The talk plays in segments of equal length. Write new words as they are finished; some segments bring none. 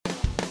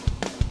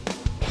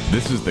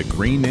This is the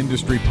Green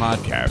Industry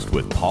Podcast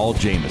with Paul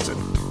Jameson.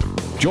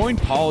 Join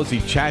Paul as he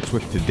chats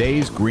with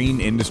today's green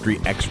industry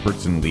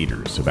experts and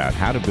leaders about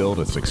how to build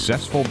a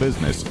successful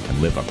business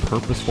and live a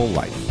purposeful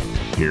life.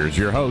 Here's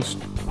your host,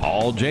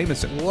 Paul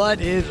Jameson. What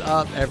is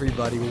up,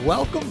 everybody?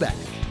 Welcome back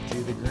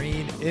to the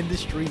Green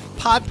Industry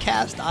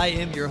Podcast. I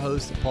am your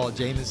host, Paul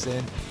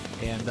Jameson,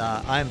 and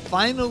I'm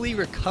finally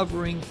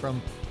recovering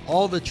from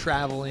all the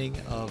traveling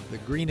of the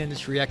Green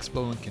Industry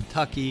Expo in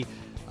Kentucky.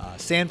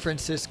 San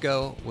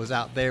Francisco was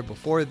out there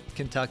before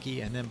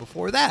Kentucky, and then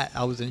before that,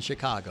 I was in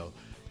Chicago.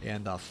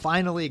 And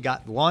finally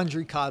got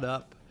laundry caught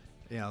up,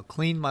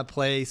 cleaned my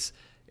place,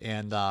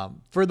 and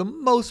for the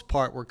most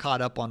part, we're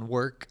caught up on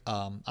work.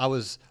 I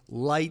was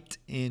light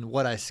in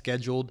what I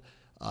scheduled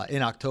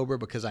in October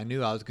because I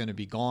knew I was going to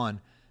be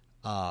gone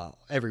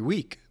every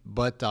week,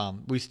 but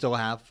we still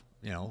have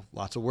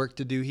lots of work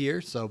to do here.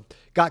 So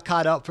got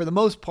caught up for the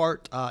most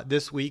part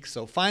this week.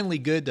 So finally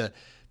good to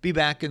be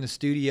back in the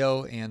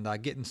studio and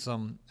getting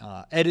some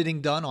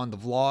editing done on the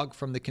vlog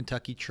from the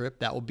Kentucky trip.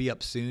 That will be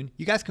up soon.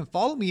 You guys can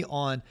follow me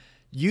on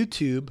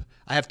YouTube.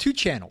 I have two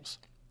channels.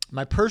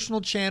 My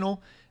personal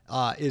channel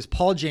is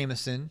Paul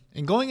Jameson.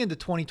 And going into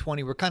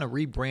 2020, we're kind of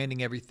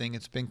rebranding everything.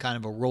 It's been kind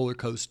of a roller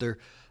coaster.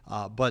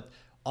 But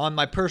on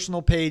my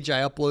personal page, I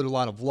upload a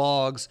lot of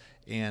vlogs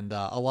and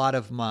a lot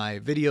of my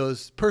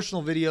videos,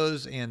 personal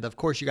videos. And of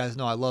course, you guys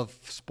know I love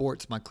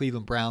sports, my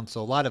Cleveland Browns.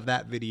 So a lot of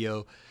that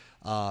video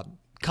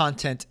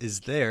content is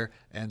there,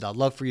 and I'd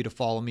love for you to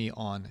follow me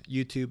on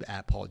YouTube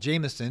at Paul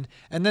Jameson.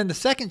 And then the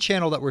second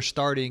channel that we're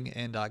starting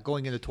and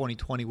going into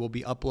 2020, we'll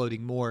be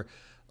uploading more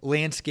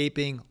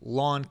landscaping,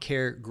 lawn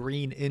care,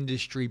 green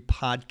industry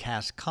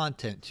podcast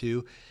content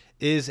to,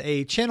 is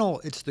a channel.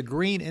 It's the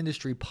Green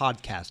Industry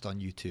Podcast on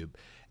YouTube.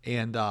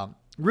 And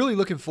really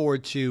looking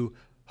forward to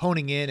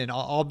honing in, and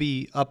I'll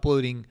be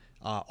uploading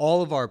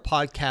all of our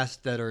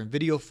podcasts that are in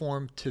video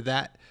form to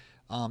that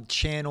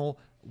channel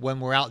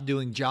when we're out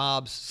doing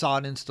jobs,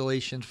 sod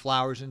installations,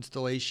 flowers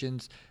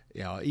installations,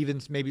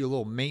 even maybe a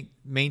little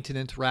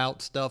maintenance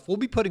route stuff. We'll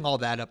be putting all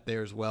that up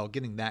there as well,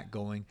 getting that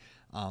going.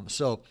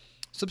 So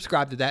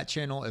subscribe to that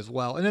channel as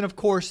well. And then, of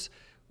course,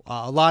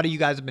 a lot of you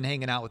guys have been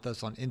hanging out with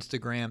us on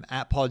Instagram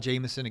at Paul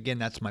Jameson. Again,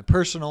 that's my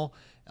personal.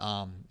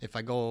 If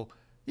I go,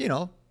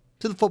 to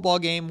the football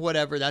game,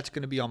 whatever, that's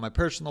going to be on my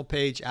personal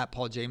page at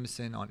Paul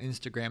Jameson on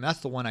Instagram. That's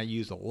the one I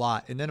use a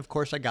lot. And then, of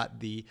course, I got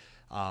the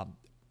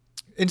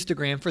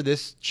Instagram for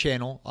this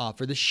channel,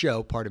 for this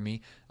show,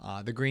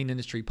 the Green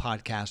Industry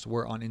Podcast.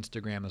 We're on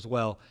Instagram as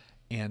well.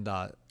 And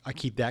I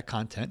keep that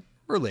content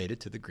related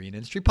to the Green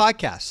Industry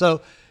Podcast.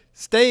 So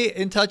stay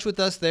in touch with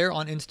us there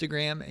on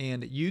Instagram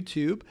and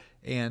YouTube.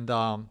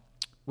 And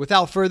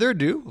without further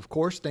ado, of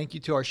course, thank you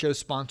to our show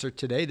sponsor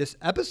today. This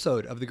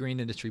episode of the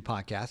Green Industry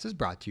Podcast is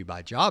brought to you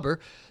by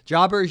Jobber.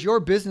 Jobber is your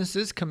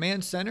business's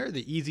command center.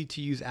 The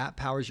easy-to-use app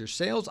powers your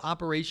sales,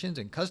 operations,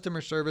 and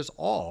customer service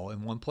all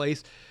in one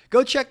place.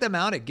 Go check them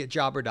out at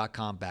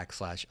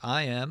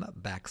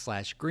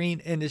getjobber.com/IM/green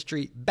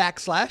industry/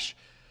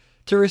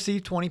 to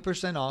receive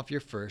 20% off your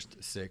first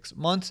 6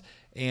 months.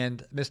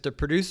 And Mr.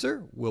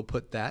 Producer will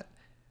put that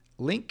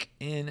link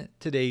in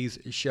today's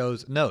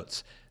show's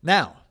notes.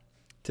 Now,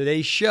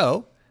 today's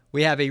show,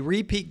 we have a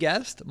repeat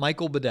guest,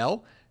 Michael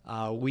Bedell.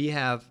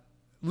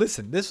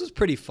 Listen, this was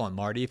pretty fun,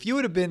 Marty. If you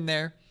would have been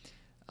there,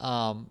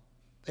 and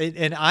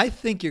I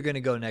think you're going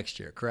to go next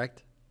year,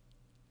 correct?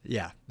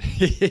 Yeah.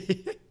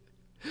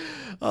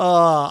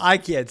 Oh, I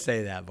can't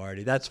say that,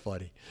 Marty. That's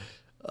funny.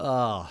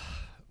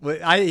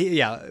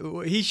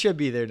 He should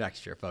be there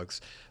next year, folks.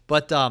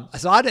 But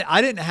so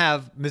I didn't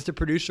have Mr.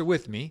 Producer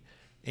with me,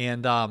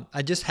 and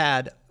I just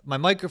had my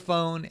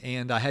microphone,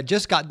 and I had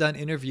just got done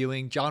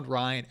interviewing John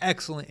Ryan.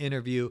 Excellent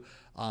interview.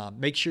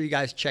 Make sure you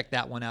guys check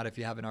that one out if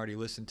you haven't already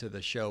listened to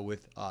the show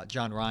with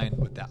John Ryan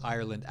with that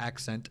Ireland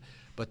accent.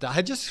 But I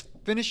had just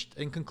finished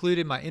and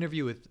concluded my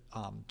interview with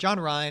John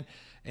Ryan,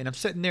 and I'm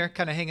sitting there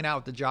kind of hanging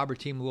out with the Jobber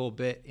team a little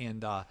bit,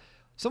 and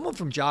someone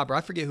from Jobber,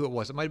 I forget who it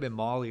was, it might have been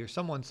Molly or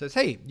someone, says,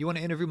 "Hey, you want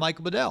to interview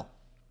Michael Bedell?"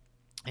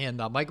 And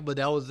Michael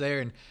Bedell was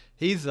there, and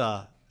he's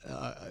a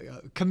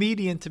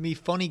comedian to me,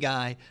 funny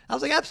guy. I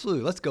was like,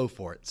 absolutely, let's go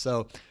for it.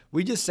 So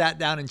we just sat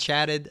down and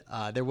chatted.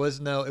 It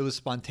was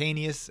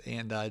spontaneous,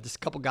 and just a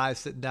couple guys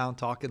sitting down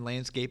talking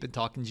landscape and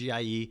talking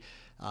GIE,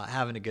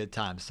 having a good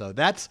time. So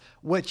that's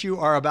what you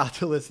are about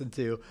to listen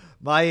to,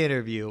 my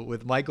interview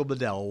with Michael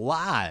Bedell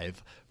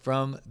live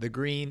from the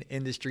Green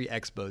Industry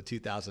Expo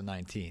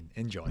 2019.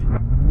 Enjoy.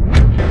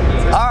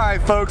 All right,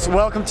 folks,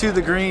 welcome to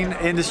the Green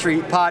Industry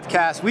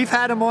Podcast. We've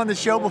had him on the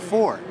show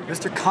before,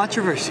 Mr.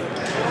 Controversy.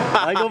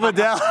 Michael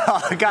Bedell.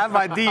 Got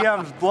my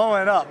DMs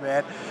blowing up,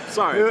 man.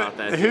 Sorry about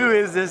that. Who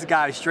is this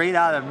guy straight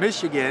out of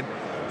Michigan?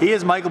 He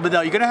is Michael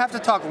Bedell. You're going to have to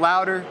talk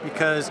louder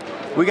because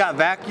we got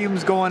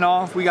vacuums going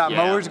off, we got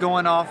mowers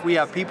going off, we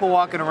have people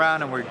walking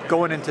around, and we're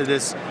going into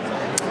this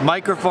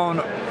microphone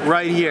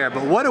right here.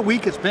 But what a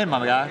week it's been,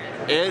 my guy.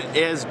 It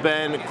has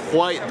been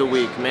quite the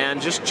week, man.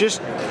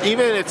 Just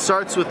even it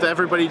starts with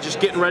everybody just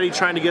getting ready,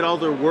 trying to get all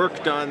their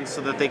work done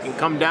so that they can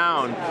come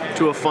down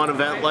to a fun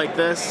event like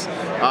this.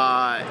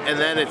 And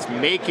then it's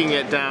making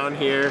it down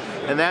here,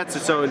 and that's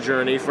its own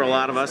journey for a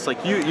lot of us.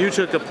 Like you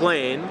took a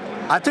plane.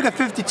 I took a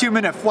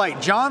 52-minute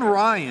flight. John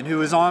Ryan, who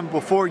was on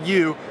before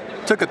you,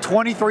 took a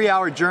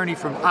 23-hour journey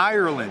from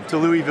Ireland to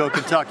Louisville,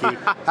 Kentucky.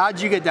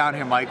 How'd you get down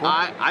here, Michael?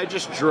 I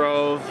just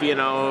drove,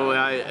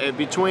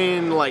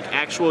 between like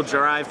actual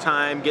drive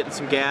time, getting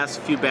some gas,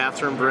 a few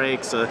bathroom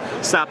breaks, a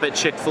stop at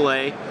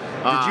Chick-fil-A.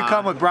 Did you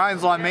come with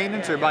Brian's Lawn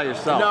Maintenance or by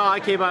yourself? No, I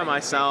came by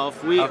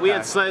myself. We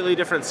had slightly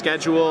different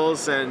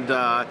schedules, and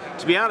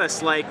to be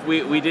honest, like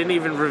we didn't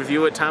even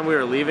review what time we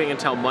were leaving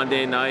until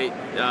Monday night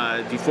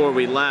before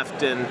we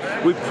left, and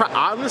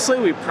honestly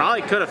we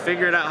probably could have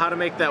figured out how to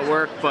make that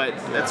work, but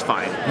that's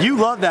fine. You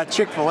love that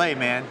Chick-fil-A,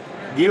 man.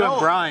 You and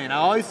Brian, I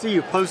always see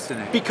you posting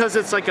it. Because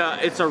it's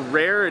a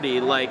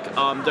rarity. Like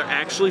they're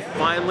actually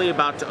finally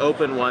about to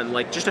open one,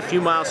 like just a few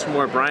miles from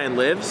where Brian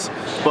lives,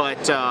 but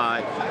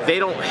they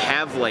don't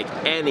have like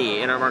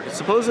any in our market.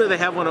 Supposedly they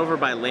have one over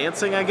by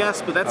Lansing, I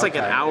guess, but that's like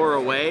an hour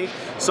away.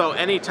 So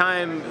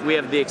anytime we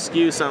have the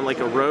excuse on like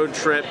a road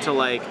trip to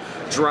like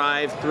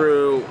drive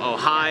through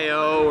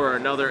Ohio or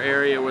another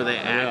area where they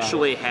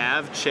actually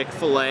have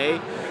Chick-fil-A,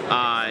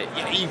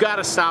 you got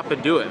to stop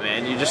and do it,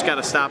 man. You just got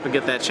to stop and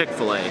get that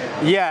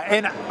Chick-fil-A. Yeah,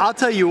 and I'll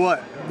tell you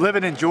what,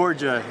 living in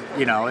Georgia,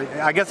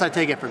 I guess I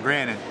take it for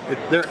granted.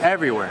 They're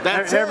everywhere.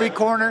 That's every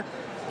corner,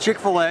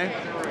 Chick-fil-A.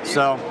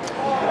 So,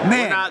 man.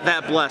 We're not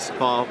that blessed,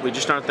 Paul. We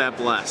just aren't that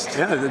blessed.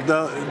 Yeah,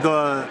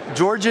 the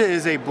Georgia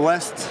is a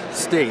blessed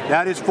state.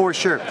 That is for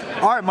sure.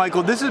 All right,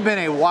 Michael, this has been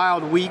a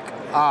wild week.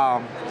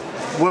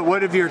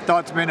 What have your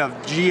thoughts been of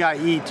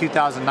GIE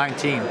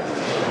 2019?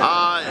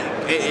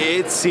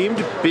 It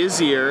seemed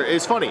busier.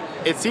 It's funny.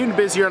 It seemed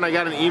busier, and I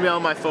got an email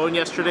on my phone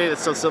yesterday that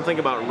said something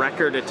about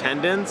record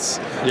attendance.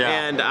 Yeah.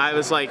 And I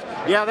was like,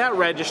 yeah, that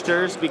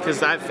registers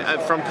because I've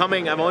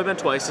only been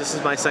twice. This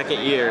is my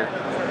second year.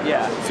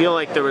 Yeah. I feel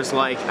like there was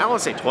I don't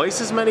want to say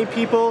twice as many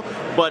people,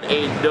 but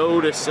a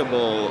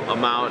noticeable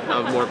amount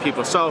of more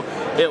people. So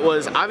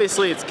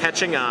obviously it's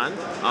catching on.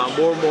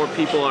 More and more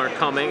people are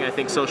coming. I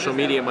think social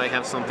media might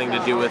have something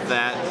to do with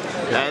that.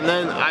 And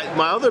then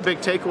my other big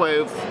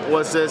takeaway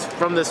was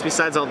from this,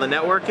 besides all the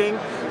networking,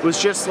 was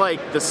just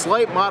like the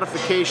slight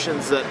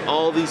modifications that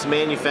all these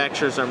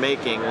manufacturers are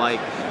making. Like,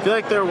 I feel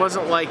like there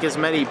wasn't like as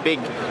many big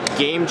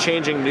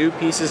game-changing new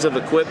pieces of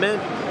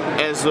equipment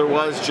as there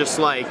was just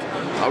like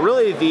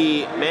really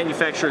the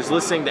manufacturers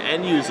listening to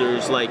end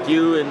users like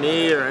you and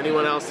me or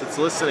anyone else that's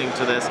listening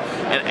to this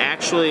and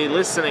actually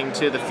listening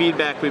to the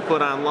feedback we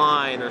put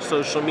online or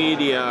social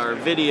media or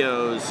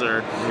videos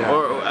or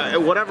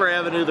whatever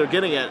avenue they're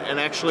getting it, and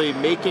actually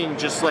making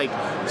just like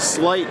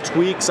slight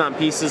tweaks on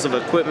pieces of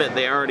equipment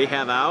they already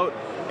have out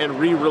and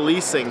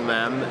re-releasing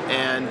them.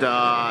 And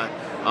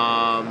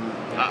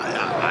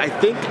I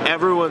think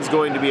everyone's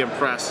going to be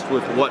impressed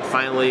with what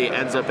finally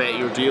ends up at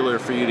your dealer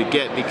for you to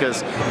get,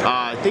 because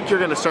I think you're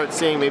going to start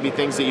seeing maybe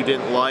things that you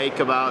didn't like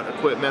about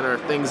equipment or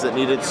things that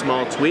needed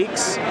small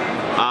tweaks.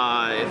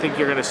 I think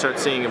you're going to start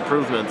seeing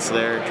improvements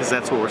there because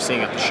that's what we're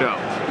seeing at the show.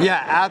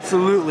 Yeah,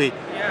 absolutely.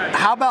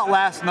 How about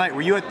last night?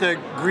 Were you at the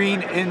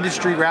Green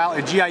Industry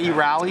Rally, GIE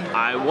Rally?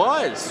 I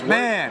was.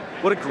 Man.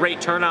 What a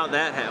great turnout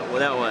that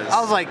was.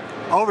 I was like,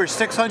 over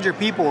 600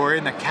 people were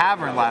in the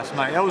cavern last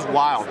night. That was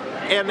wild.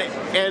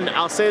 And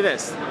I'll say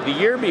this, the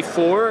year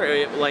before,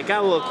 it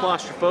got a little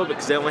claustrophobic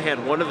because they only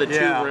had one of the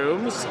two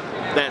rooms.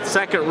 That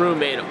second room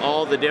made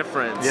all the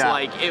difference.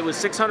 Yeah. It was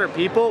 600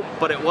 people,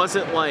 but it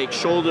wasn't like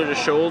shoulder to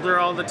shoulder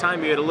all the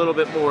time. You had a little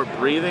bit more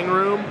breathing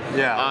room,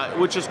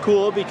 which is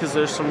cool because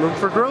there's some room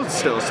for growth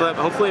still. So that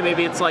hopefully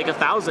maybe it's like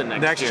 1,000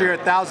 next year.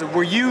 1,000.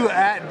 Were you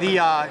at the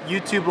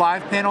YouTube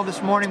live panel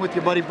this morning with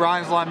your buddy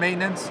Brian's Lawn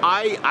Maintenance?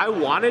 I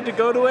wanted to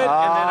go to it, and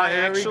then I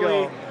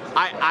actually...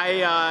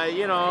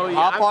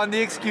 Hop on the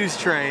excuse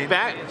train.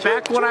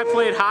 Back when I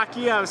played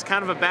hockey, I was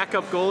kind of a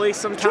backup goalie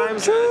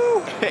sometimes.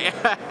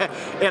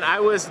 And I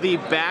was the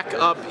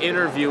backup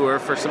interviewer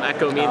for some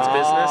Echo Means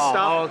business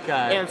stuff.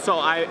 Okay. And so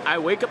I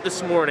wake up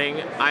this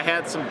morning, I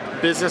had some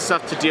business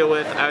stuff to deal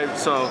with.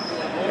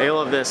 I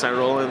love this. I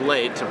roll in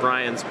late to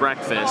Brian's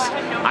breakfast.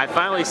 I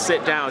finally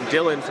sit down.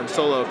 Dylan from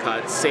Solo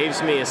Cuts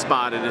saves me a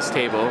spot at his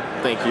table.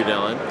 Thank you,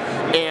 Dylan.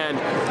 And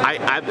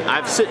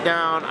I sit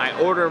down. I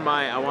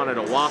wanted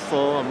a waffle.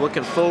 I'm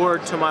looking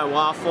forward to my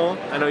waffle.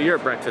 I know you're a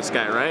breakfast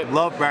guy, right?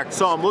 Love breakfast.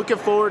 So I'm looking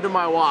forward to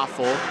my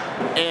waffle,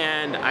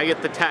 and I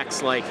get the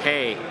text like,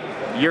 "Hey,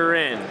 you're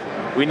in.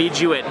 We need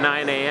you at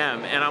 9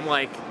 a.m." And I'm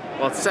like,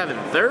 well, it's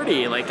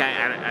 7:30. Like,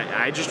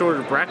 I just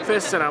ordered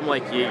breakfast, and I'm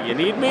like, you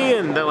need me?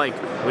 And they're like,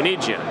 we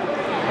need you.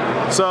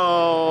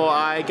 So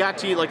I got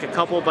to eat like a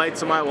couple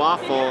bites of my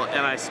waffle,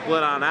 and I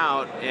split on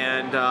out.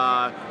 And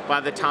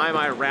by the time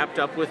I wrapped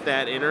up with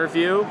that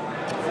interview,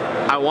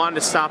 I wanted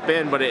to stop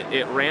in, but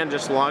it ran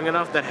just long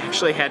enough that I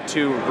actually had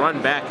to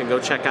run back and go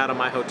check out of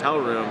my hotel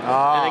room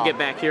and then get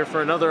back here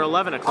for another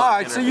 11 o'clock. All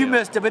right, interview. So you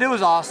missed it, but it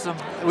was awesome.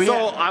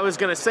 I was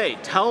going to say,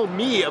 tell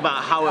me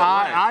about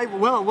how it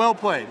went.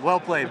 Well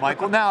played,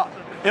 Michael. Now,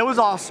 it was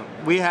awesome.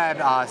 We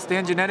had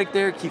Stan Genetic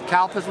there, Keith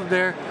Kalfas was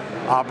there,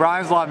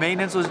 Brian's Law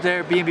Maintenance was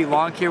there, B&B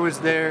Lawn Care was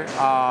there,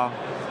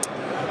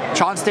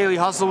 Sean Staley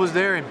Hustle was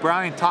there, and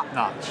Brian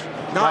Topnotch,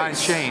 Nice. Brian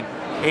Shane.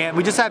 And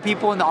we just had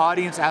people in the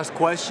audience ask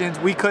questions.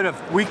 We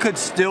could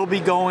still be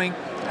going,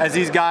 as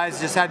these guys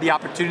just had the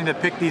opportunity to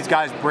pick these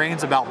guys'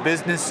 brains about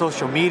business,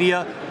 social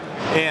media,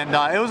 and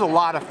it was a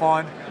lot of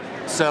fun.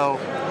 So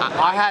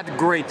I had a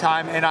great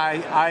time,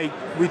 and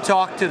we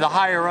talked to the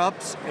higher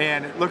ups,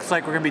 and it looks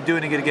like we're going to be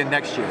doing it again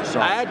next year. So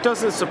that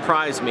doesn't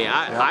surprise me.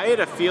 I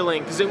had a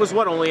feeling, because it was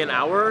only an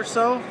hour or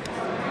so.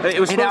 It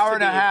was an hour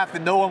and a half,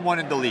 and no one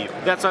wanted to leave.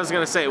 That's what I was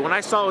going to say. When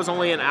I saw it was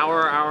only an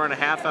hour and a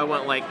half, I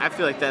went I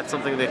feel like that's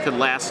something that could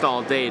last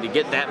all day, to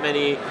get that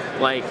many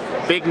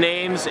big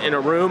names in a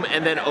room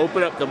and then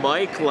open up the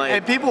mic.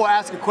 And people will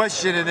ask a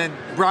question, and then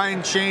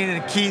Brian, Shane,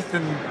 and Keith,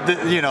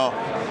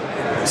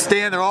 and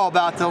Stan, they're all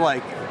about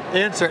to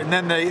answer, and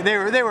then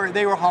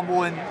they were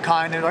humble and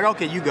kind. They're like,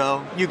 okay, you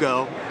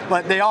go.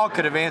 But they all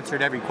could have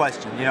answered every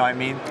question. You know what I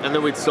mean? And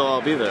then we'd still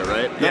all be there,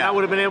 right? Then I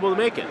would have been able to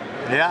make it.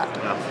 Yeah.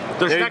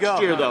 There's next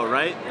year, though,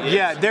 right?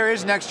 Yeah, there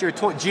is next year,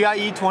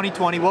 GIE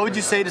 2020. What would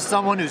you say to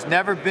someone who's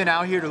never been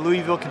out here to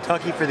Louisville,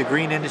 Kentucky for the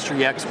Green Industry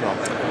Expo?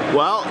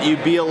 Well,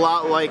 you'd be a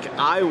lot like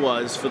I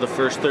was for the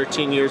first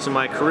 13 years of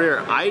my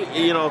career.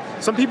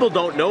 Some people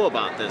don't know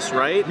about this,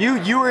 right?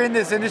 You were in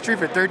this industry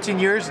for 13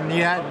 years and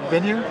you hadn't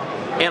been here?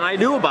 And I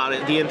knew about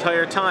it the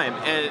entire time.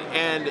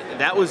 And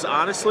that was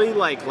honestly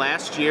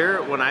last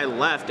year when I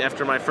left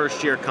after my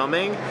first year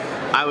coming,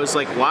 I was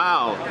like,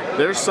 wow,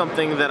 there's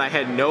something that I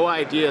had no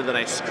idea that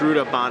I screwed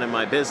up on in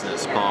my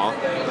business, Paul.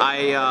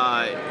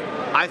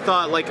 I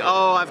thought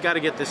I've got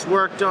to get this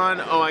work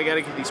done. Oh, I got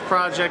to get these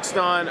projects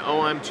done.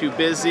 Oh, I'm too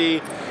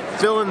busy.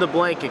 Fill in the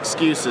blank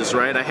excuses,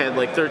 right? I had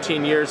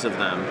 13 years of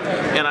them.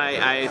 And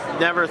I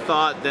never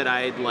thought that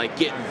I'd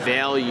get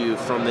value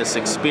from this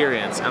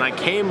experience. And I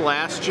came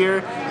last year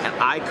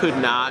and I could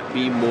not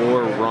be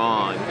more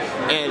wrong.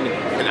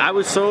 And I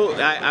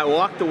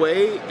walked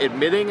away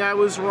admitting I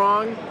was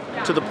wrong,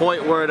 to the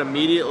point where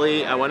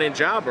I went in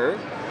Jobber,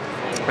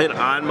 and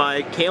on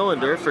my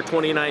calendar for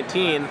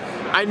 2019,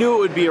 I knew it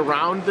would be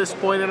around this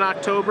point in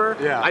October.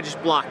 Yeah. I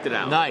just blocked it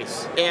out.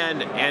 Nice.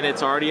 And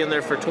it's already in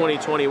there for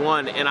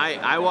 2021. And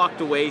I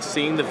walked away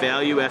seeing the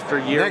value after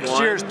year one. Next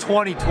year's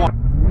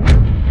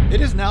 2020.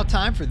 It is now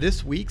time for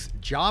this week's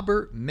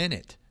Jobber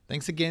Minute.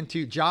 Thanks again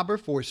to Jobber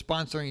for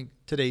sponsoring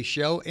today's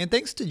show. And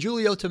thanks to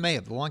Giulio Tomei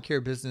of the Lawn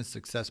Care Business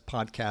Success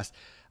Podcast.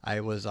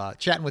 I was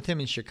chatting with him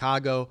in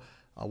Chicago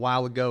a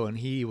while ago, and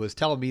he was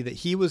telling me that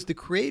he was the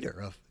creator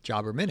of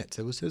Jobber Minutes.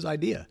 It was his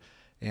idea.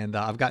 And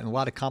I've gotten a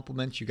lot of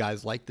compliments. You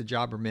guys like the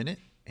Jobber Minute.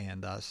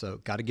 And so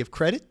got to give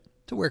credit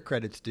to where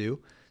credit's due,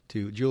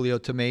 to Giulio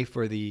Tomei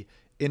for the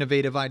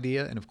innovative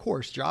idea, and of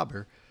course,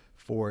 Jobber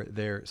for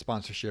their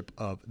sponsorship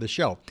of the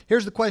show.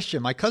 Here's the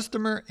question. My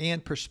customer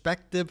and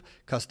prospective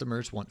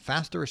customers want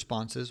faster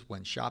responses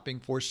when shopping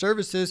for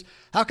services.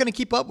 How can I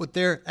keep up with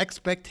their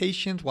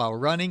expectations while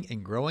running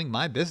and growing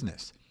my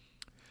business?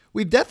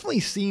 We've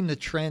definitely seen the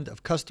trend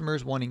of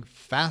customers wanting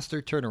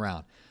faster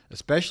turnaround,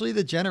 especially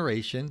the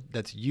generation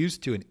that's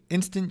used to an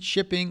instant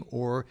shipping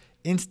or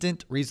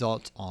instant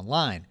results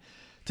online.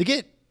 To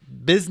get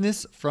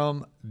business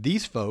from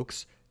these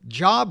folks,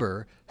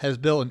 Jobber has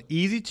built an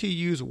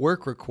easy-to-use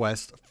work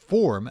request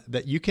form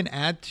that you can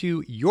add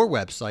to your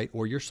website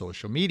or your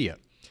social media.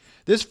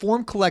 This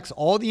form collects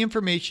all the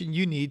information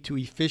you need to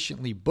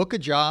efficiently book a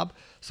job.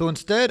 So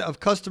instead of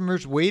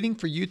customers waiting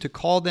for you to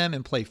call them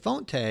and play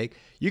phone tag,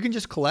 you can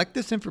just collect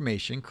this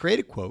information, create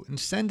a quote, and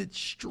send it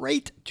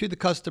straight to the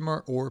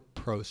customer or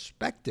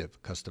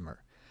prospective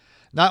customer.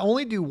 Not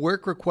only do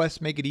work requests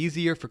make it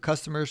easier for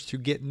customers to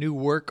get new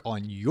work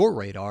on your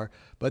radar,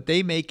 but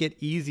they make it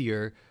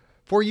easier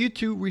for you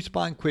to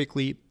respond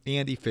quickly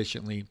and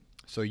efficiently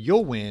so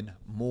you'll win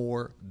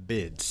more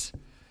bids.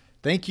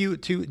 Thank you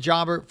to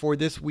Jobber for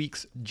this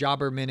week's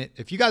Jobber Minute.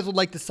 If you guys would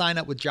like to sign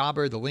up with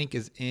Jobber, the link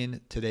is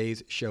in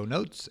today's show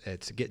notes.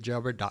 It's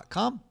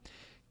getjobber.com.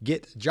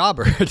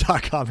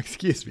 Getjobber.com,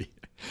 excuse me.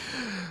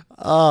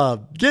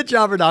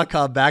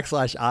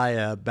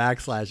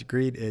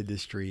 Getjobber.com/IM/green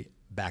industry/.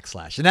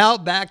 And now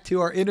back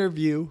to our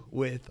interview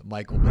with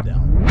Michael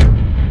Bedell.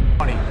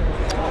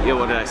 Yep. Yeah,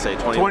 what did I say?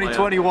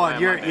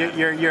 2021. You're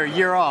a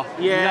year off.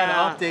 Yeah. You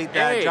got to update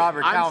that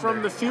jobber calendar. I'm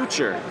from the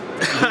future.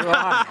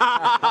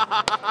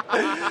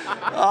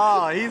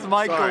 Oh, he's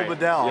Michael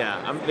Bedell.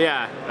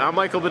 Yeah, I'm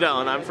Michael Bedell,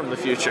 and I'm from the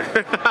future.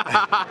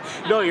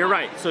 No, you're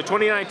right. So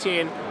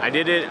 2019, I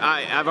did it.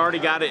 I've already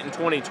got it in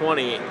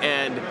 2020,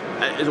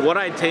 and what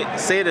I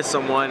say to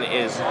someone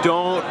is,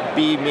 don't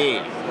be me.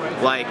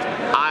 Like,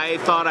 I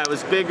thought I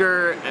was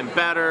bigger and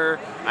better.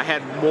 I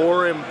had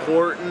more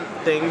important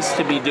things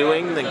to be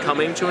doing than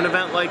coming to an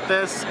event like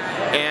this,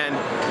 and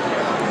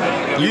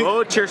you owe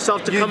it to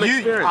yourself to come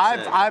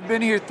experience it. I've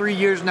been here 3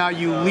 years now.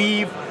 You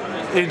leave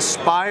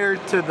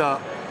inspired to the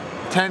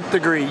 10th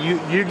degree.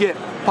 You get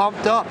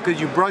pumped up because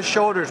you brush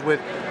shoulders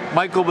with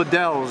Michael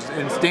Bedell's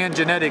and Stan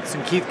Genetics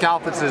and Keith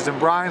Kalfitz's and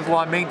Brian's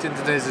Lawn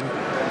Maintenance's and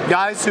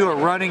guys who are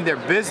running their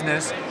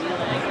business.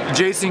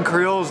 Jason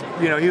Creel's,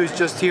 he was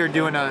just here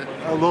doing a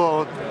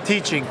little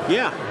teaching.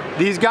 Yeah.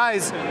 These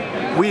guys,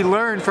 we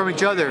learn from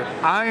each other.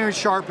 Iron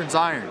sharpens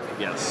iron.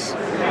 Yes.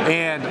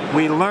 And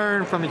we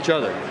learn from each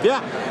other.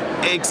 Yeah,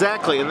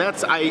 exactly. And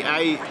that's,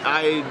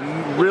 I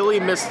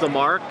really missed the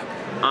mark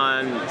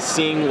on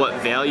seeing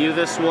what value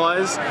this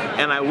was,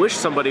 and I wish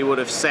somebody would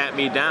have sat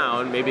me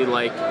down, maybe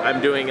like I'm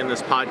doing in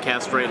this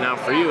podcast right now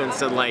for you, and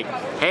said like,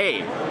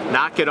 hey,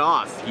 knock it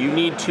off. You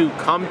need to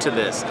come to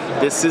this.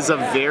 This is a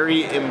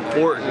very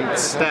important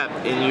step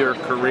in your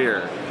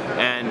career.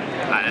 And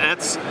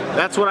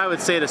that's what I would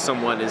say to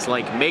someone is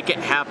like, make it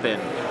happen.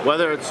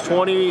 Whether it's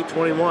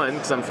 2021,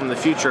 because I'm from the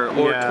future,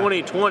 or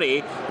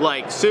 2020,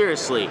 like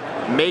seriously,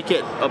 make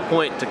it a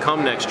point to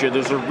come next year.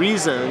 There's a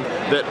reason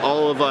that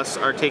all of us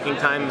are taking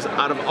times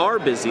out of our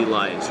busy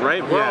lives,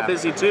 right? We're all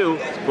busy too,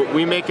 but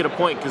we make it a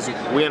point because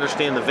we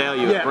understand the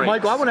value it brings.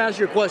 Michael, I want to ask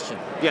you a question.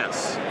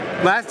 Yes.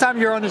 Last time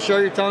you were on the show,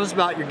 you're telling us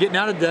about you're getting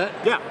out of debt.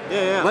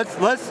 Yeah.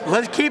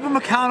 Let's keep them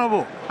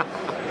accountable.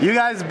 You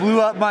guys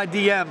blew up my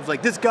DMs.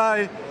 Like, this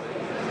guy,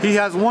 he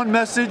has one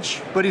message,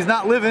 but he's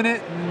not living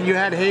it. And you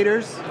had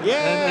haters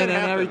and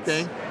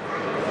everything.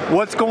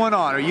 What's going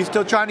on? Are you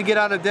still trying to get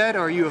out of debt, or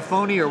are you a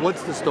phony, or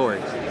what's the story?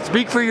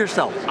 Speak for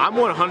yourself. I'm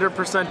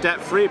 100%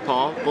 debt-free,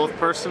 Paul, both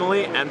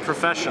personally and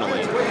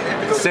professionally.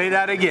 Say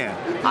that again.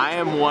 I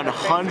am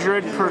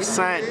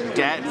 100%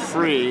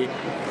 debt-free,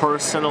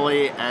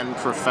 personally and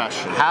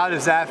professionally. How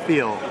does that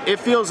feel? It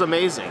feels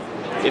amazing.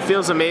 It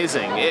feels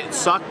amazing. It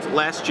sucked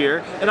last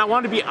year, and I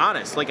want to be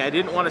honest. Like, I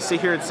didn't want to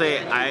sit here and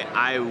say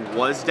I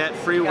was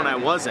debt-free when I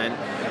wasn't.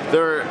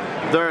 There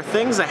are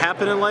things that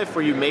happen in life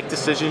where you make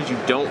decisions you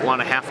don't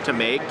want to have to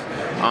make.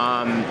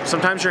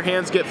 Sometimes your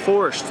hands get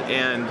forced,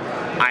 and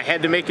I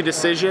had to make a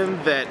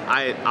decision that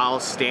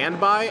I'll stand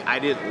by. I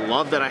didn't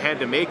love that I had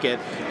to make it,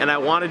 and I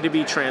wanted to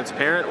be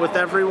transparent with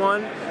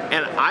everyone.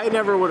 And I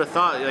never would have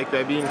thought, like,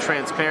 by being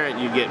transparent,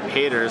 you get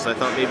haters. I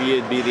thought maybe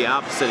it'd be the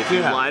opposite. If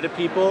you lie to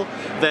people,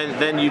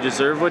 then you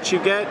deserve what you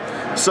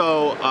get.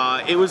 So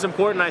it was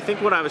important. I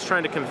think what I was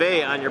trying to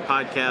convey on your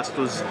podcast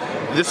was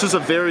this was a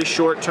very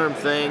short-term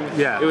thing.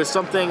 Yeah. It was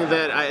something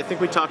that I think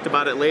we talked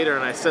about it later,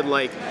 and I said,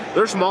 like,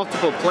 there's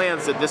multiple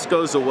plans that this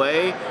goes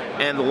away,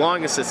 and the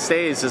longest it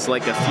stays is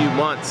like a few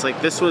months.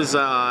 Like, this was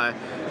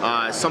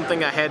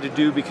something I had to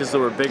do because there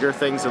were bigger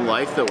things in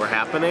life that were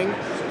happening.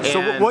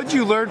 So what did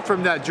you learn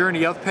from that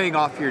journey of paying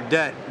off your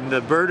debt and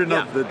the burden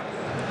of the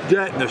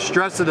debt and the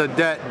stress of the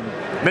debt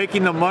and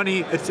making the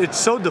money? It's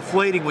so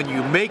deflating when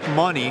you make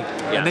money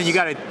and then you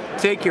got to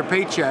take your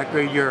paycheck or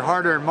your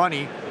hard-earned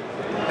money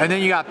and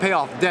then you got to pay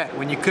off debt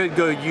when you could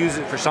go use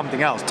it for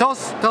something else. Tell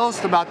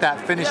us about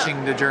that,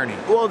 finishing the journey.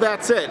 Well,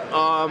 that's it.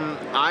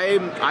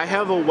 I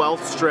have a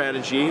wealth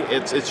strategy.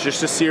 It's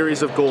just a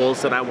series of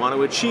goals that I want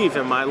to achieve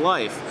in my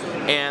life.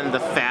 And the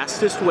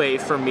fastest way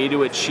for me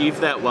to achieve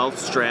that wealth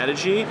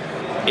strategy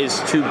is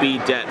to be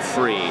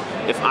debt-free.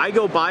 If I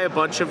go buy a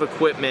bunch of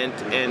equipment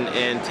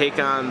and take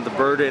on the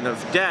burden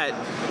of debt,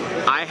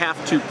 I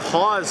have to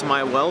pause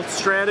my wealth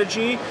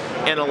strategy,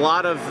 and a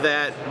lot of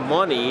that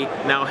money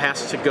now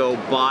has to go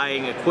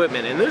buying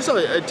equipment. And there's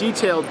a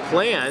detailed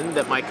plan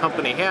that my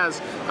company has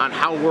on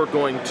how we're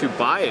going to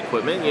buy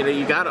equipment.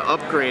 You got to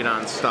upgrade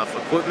on stuff.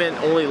 Equipment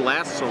only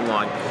lasts so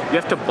long. You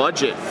have to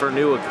budget for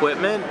new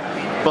equipment,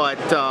 but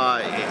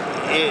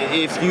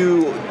if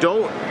you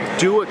don't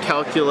do a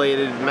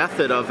calculated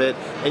method of it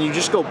and you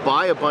just go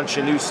buy a bunch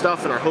of new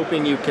stuff and are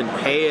hoping you can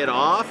pay it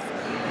off,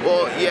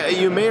 well, yeah,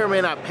 you may or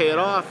may not pay it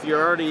off. You're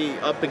already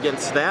up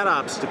against that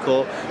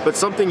obstacle. But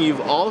something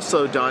you've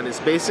also done is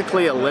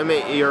basically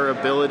limit your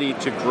ability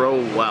to grow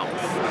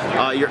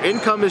wealth. Your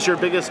income is your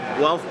biggest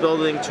wealth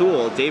building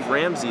tool. Dave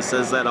Ramsey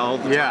says that all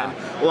the time,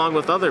 along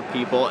with other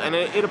people, and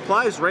it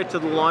applies right to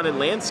the lawn and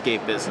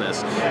landscape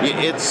business.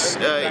 It's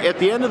at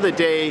the end of the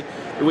day,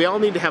 we all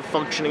need to have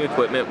functioning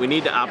equipment. We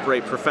need to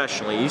operate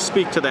professionally. You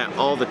speak to that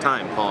all the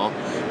time, Paul,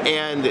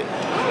 and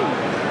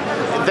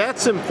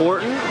that's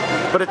important,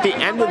 but at the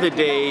end of the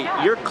day,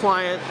 your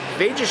client,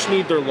 they just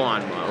need their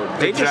lawn mowed.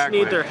 They just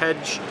need their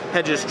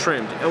hedges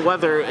trimmed. And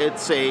whether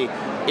it's a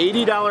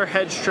 $80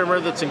 hedge trimmer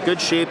that's in good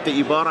shape that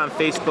you bought on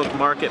Facebook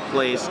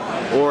Marketplace,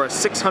 or a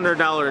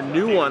 $600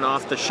 new one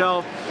off the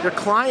shelf, your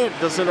client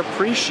doesn't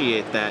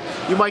appreciate that.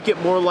 You might get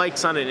more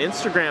likes on an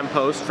Instagram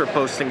post for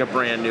posting a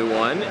brand new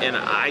one, and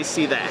I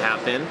see that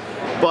happen.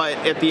 But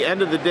at the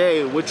end of the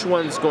day, which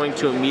one's going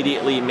to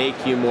immediately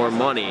make you more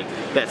money?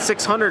 That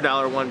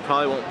 $600 one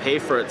probably won't pay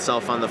for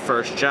itself on the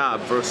first job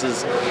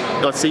versus,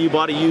 let's say you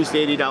bought a used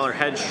 $80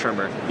 hedge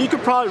trimmer. You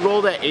could probably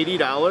roll that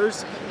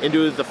 $80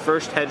 into the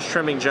first hedge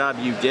trimming job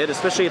you did,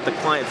 especially at the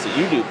clients that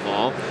you do,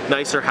 Paul.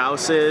 Nicer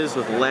houses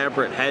with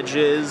elaborate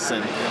hedges,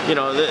 and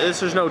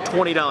this is no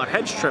 $20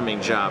 hedge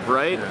trimming job,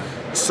 right? Yeah.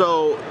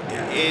 So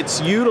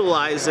it's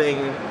utilizing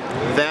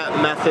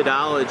that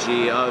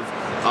methodology of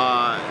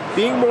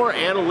being more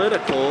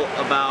analytical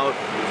about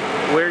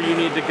where you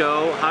need to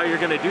go, how you're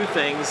going to do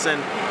things,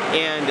 and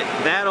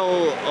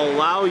that'll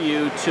allow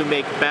you to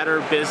make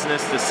better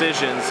business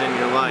decisions in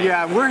your life.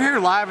 Yeah, we're here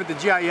live at the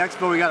GIE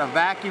Expo. We got a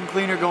vacuum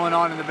cleaner going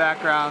on in the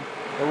background,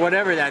 or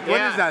whatever that.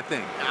 What is that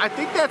thing? I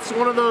think that's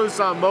one of those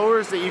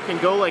mowers that you can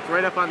go like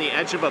right up on the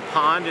edge of a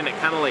pond and it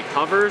kind of like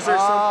hovers or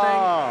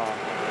something.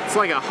 It's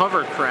like a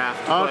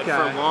hovercraft, but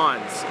for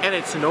lawns, and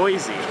it's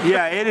noisy.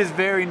 Yeah, it is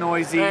very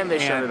noisy. And they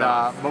shut it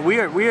off. But we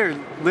are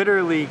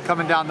literally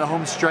coming down the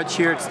home stretch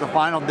here. It's the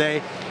final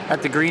day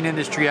at the Green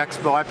Industry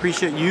Expo. I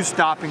appreciate you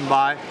stopping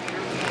by.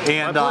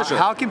 And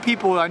how can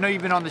people, I know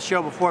you've been on the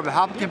show before, but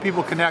how can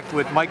people connect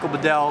with Michael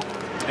Bedell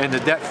and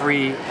the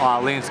Debt-Free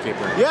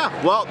Landscaper? Yeah,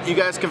 well, you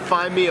guys can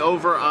find me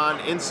over on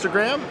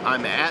Instagram.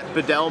 I'm at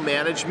Bedell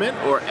Management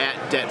or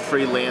at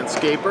Debt-Free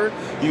Landscaper.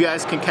 You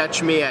guys can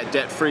catch me at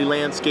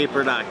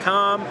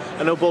debtfreelandscaper.com.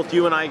 I know both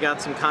you and I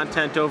got some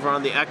content over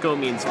on the Echo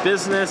Means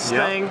Business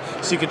thing,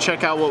 so you can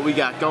check out what we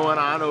got going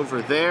on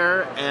over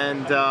there.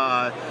 And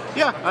other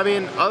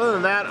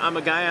than that, I'm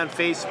a guy on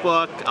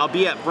Facebook. I'll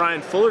be at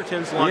Brian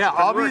Fullerton's Launchpreneur Yeah,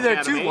 I'll be there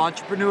Academy. too.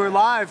 Launchpreneur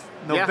Live,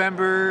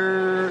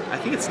 November... I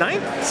think it's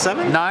 9th,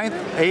 7th?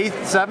 9th, 8th,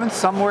 7th,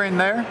 somewhere in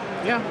there.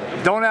 Yeah.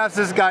 Don't ask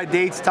this guy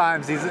dates,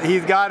 times.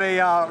 He's got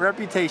a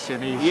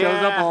reputation. He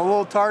shows up a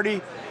little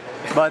tardy,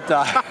 but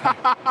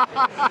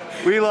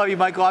we love you,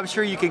 Michael. I'm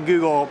sure you can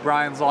Google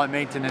Brian's Lawn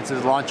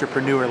Maintenance's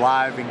Launchpreneur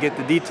Live and get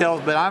the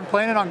details, but I'm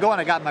planning on going.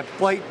 I got my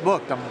flight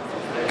booked. I'm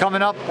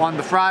coming up on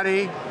the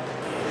Friday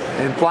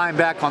and flying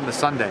back on the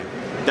Sunday.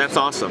 That's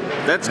awesome.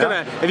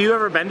 Have you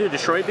ever been to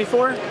Detroit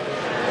before?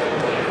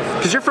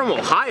 Because you're from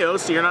Ohio,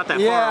 so you're not that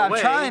far away. Yeah, I'm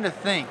trying to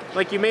think.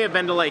 Like, you may have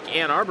been to, like,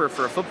 Ann Arbor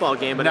for a football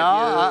game, but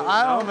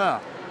I don't know.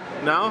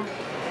 No?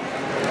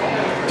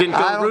 Didn't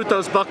go root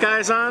those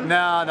Buckeyes on? No.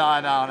 I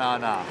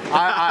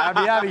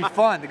mean, that'd be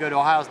fun to go to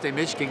Ohio State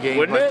Michigan game.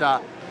 Wouldn't it?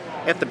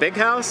 At the big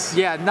house?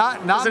 Yeah,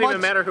 not Doesn't much,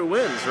 even matter who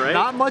wins, right?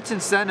 Not much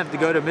incentive to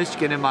go to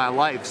Michigan in my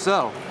life,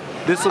 so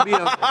this will be,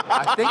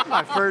 I think,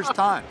 my first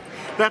time.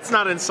 That's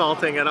not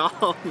insulting at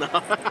all.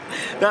 No.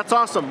 That's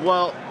awesome.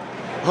 Well,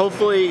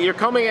 hopefully you're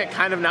coming at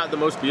kind of not the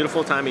most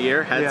beautiful time of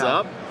year, heads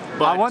up.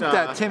 But I want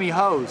that Timmy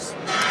hose.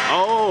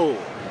 Oh,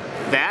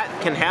 that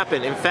can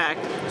happen. In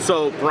fact,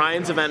 so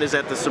Brian's event is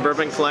at the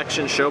Suburban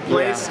Collection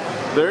Showplace.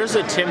 Yeah. There's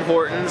a Tim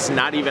Hortons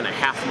not even a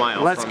half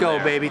mile Let's from go,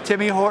 there. baby.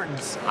 Timmy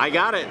Hortons. I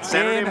got it.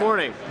 Saturday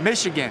morning.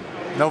 Michigan,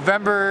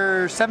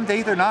 November 7th,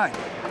 8th, or 9th.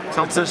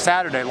 It's a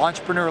Saturday.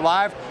 Launchpreneur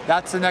Live.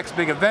 That's the next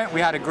big event.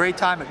 We had a great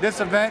time at this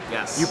event.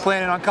 Yes. You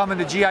planning on coming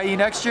to GIE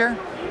next year?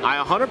 I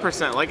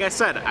 100%. Like I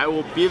said, I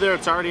will be there.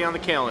 It's already on the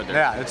calendar.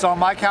 Yeah, it's on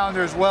my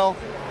calendar as well.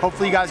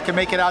 Hopefully you guys can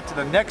make it out to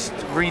the next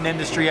Green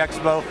Industry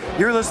Expo.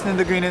 You're listening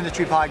to the Green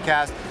Industry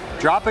Podcast.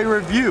 Drop a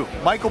review.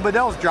 Michael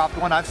Bedell's dropped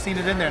one. I've seen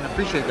it in there and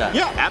appreciate that.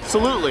 Yeah,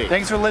 absolutely.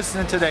 Thanks for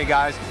listening today,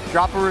 guys.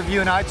 Drop a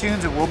review in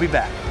iTunes and we'll be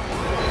back.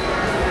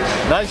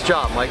 Nice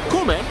job, Mike.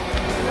 Cool, man.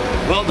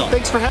 Well done.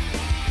 Thanks for having me.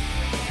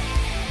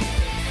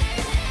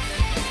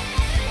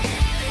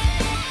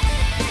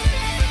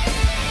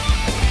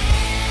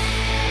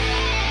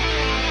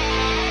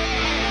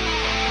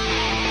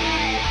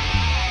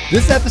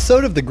 This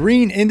episode of the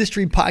Green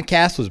Industry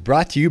Podcast was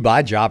brought to you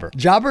by Jobber.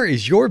 Jobber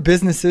is your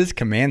business's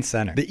command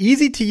center. The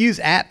easy-to-use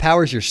app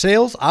powers your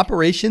sales,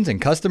 operations, and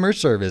customer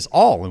service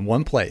all in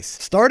one place.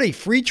 Start a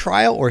free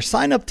trial or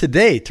sign up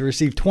today to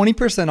receive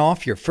 20%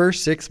 off your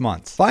first 6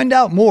 months. Find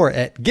out more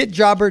at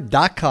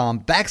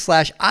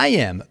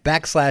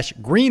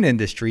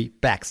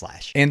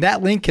getjobber.com/IM/greenindustry/. And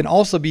that link can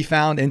also be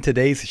found in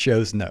today's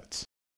show's notes.